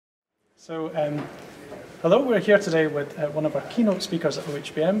So, hello, we're here today with one of our keynote speakers at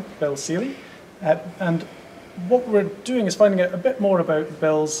OHBM, Bill Seeley. And what we're doing is finding out a bit more about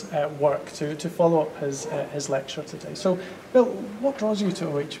Bill's work to follow up his lecture today. So, Bill, what draws you to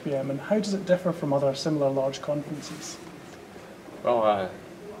OHBM and how does it differ from other similar large conferences? Well,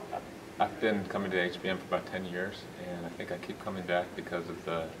 I've been coming to OHBM for about 10 years, and I think I keep coming back because of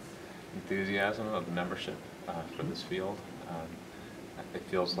the enthusiasm of the membership for this field. It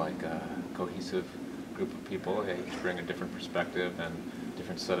feels like a cohesive group of people. They each bring a different perspective and a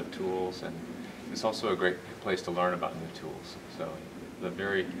different set of tools, and it's also a great place to learn about new tools. So the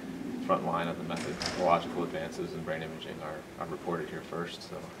very front line of the methodological advances in brain imaging are reported here first,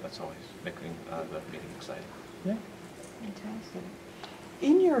 so that's always making the meeting exciting. Yeah. Fantastic.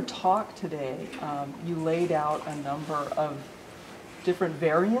 In your talk today, you laid out a number of different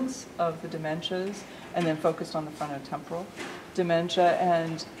variants of the dementias and then focused on the frontotemporal dementia,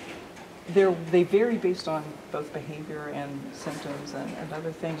 and they vary based on both behavior and symptoms and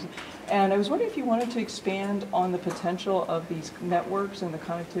other things. And I was wondering if you wanted to expand on the potential of these networks and the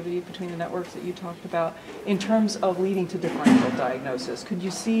connectivity between the networks that you talked about in terms of leading to differential diagnosis. Could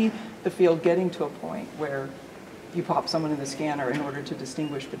you see the field getting to a point where you pop someone in the scanner in order to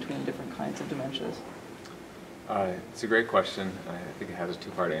distinguish between different kinds of dementias? It's a great question. I think it has a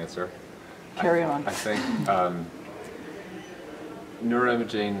two-part answer. Carry on. I think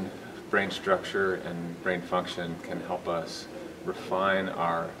neuroimaging brain structure and brain function can help us refine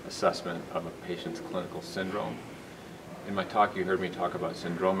our assessment of a patient's clinical syndrome. In my talk, you heard me talk about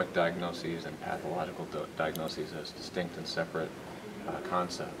syndromic diagnoses and pathological diagnoses as distinct and separate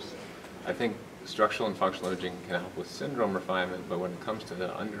concepts. I think structural and functional imaging can help with syndrome refinement, but when it comes to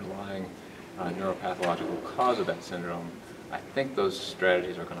the underlying neuropathological cause of that syndrome, I think those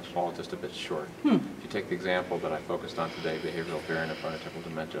strategies are going to fall just a bit short. If you take the example that I focused on today, behavioral variant of frontotemporal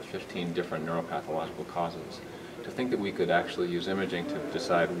dementia, 15 different neuropathological causes, to think that we could actually use imaging to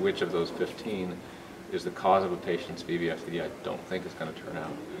decide which of those 15 is the cause of a patient's BBFD, I don't think is going to turn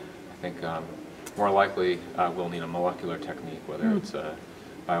out. I think more likely we'll need a molecular technique, whether it's a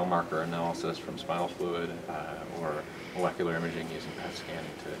biomarker analysis from spinal fluid or molecular imaging using PET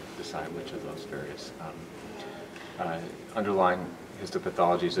scanning to decide which of those various underlying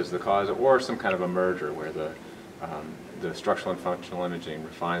histopathologies is the cause, or some kind of a merger where the structural and functional imaging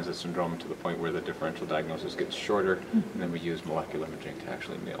refines the syndrome to the point where the differential diagnosis gets shorter, and then we use molecular imaging to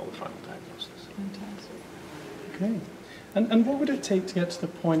actually nail the final diagnosis. Fantastic. Okay. And what would it take to get to the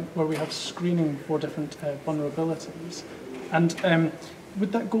point where we have screening for different vulnerabilities? And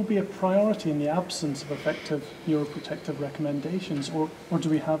would that goal be a priority in the absence of effective neuroprotective recommendations, or do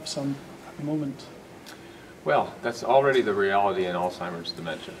we have some at the moment? Well, that's already the reality in Alzheimer's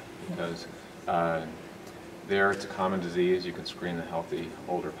dementia, because there it's a common disease. You can screen the healthy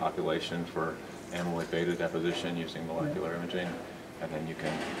older population for amyloid beta deposition using molecular imaging, and then you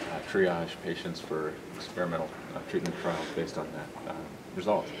can triage patients for experimental treatment trials based on that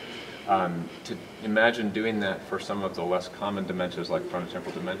result. To imagine doing that for some of the less common dementias like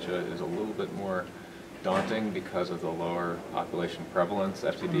frontotemporal dementia is a little bit more daunting because of the lower population prevalence.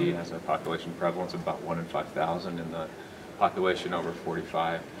 FTD has a population prevalence of about 1 in 5,000 in the population over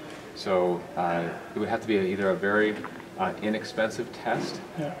 45. So it would have to be either a very inexpensive test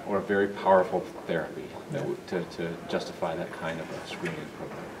or a very powerful therapy to justify that kind of a screening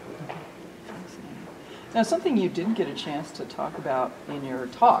program. Now, something you didn't get a chance to talk about in your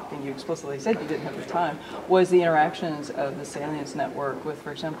talk, and you explicitly said you didn't have the time, was the interactions of the salience network with,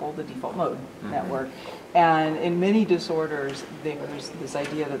 for example, the default mode network. And in many disorders, there's this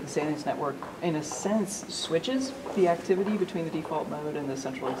idea that the salience network, in a sense, switches the activity between the default mode and the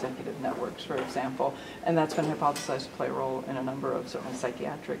central executive networks, for example. And that's been hypothesized to play a role in a number of certainly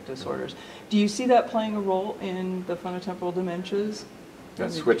psychiatric disorders. Do you see that playing a role in the frontotemporal dementias?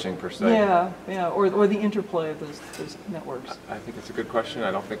 That switching per se. Yeah, or the interplay of those networks. I think it's a good question.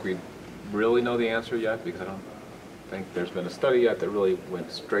 I don't think we really know the answer yet, because I don't think there's been a study yet that really went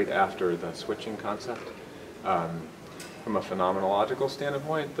straight after the switching concept. From a phenomenological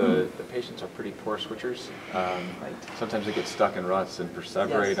standpoint, the patients are pretty poor switchers. Sometimes they get stuck in ruts and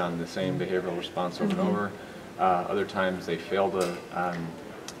perseverate on the same behavioral response over and over. Other times they fail to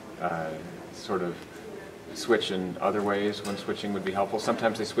sort of switch in other ways when switching would be helpful.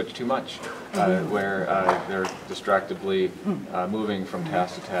 Sometimes they switch too much, where they're distractedly moving from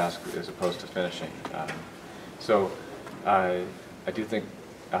task to task as opposed to finishing. So I do think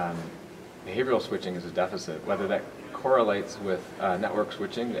behavioral switching is a deficit. Whether that correlates with network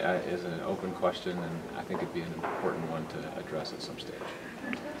switching is an open question, and I think it'd be an important one to address at some stage.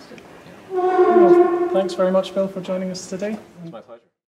 Fantastic. Well, thanks very much, Bill, for joining us today. It's my pleasure.